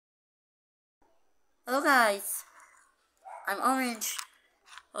Hello guys, I'm Orange.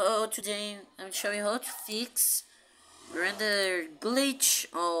 Today I'm showing you how to fix render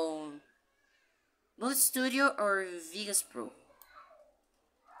glitch on Multi Studio or Vegas Pro.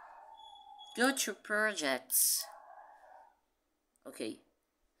 Go to projects. Okay,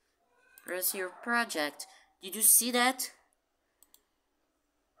 press your project. Did you see that?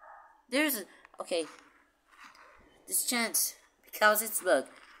 Okay, this chance because it's bug.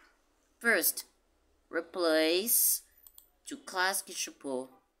 First, replace to classic Chapeau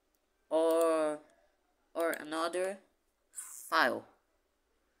or another file.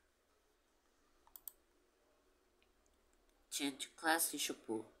 Change to classic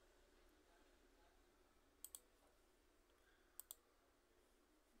Chapeau.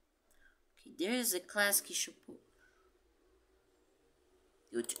 Okay, there is a classic Chapeau.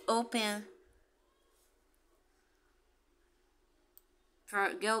 You open.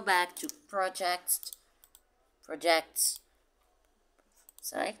 Go back to projects.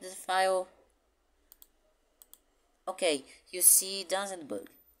 Select the file. Okay, you see doesn't bug.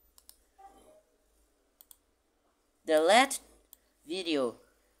 Delete video.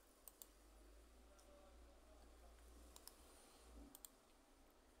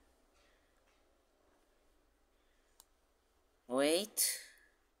 Wait.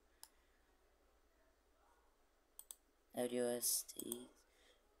 Audio state.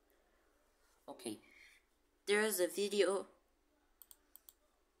 Okay, there is a video.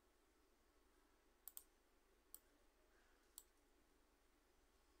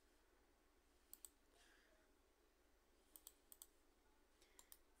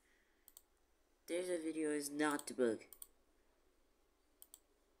 There's a video is not the bug.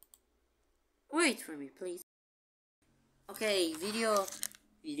 Wait for me, please. Okay,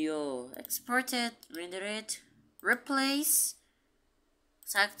 video exported, render it, replace,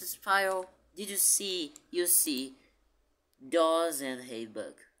 select this file. Did you see? You see DOS and Hey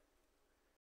bug.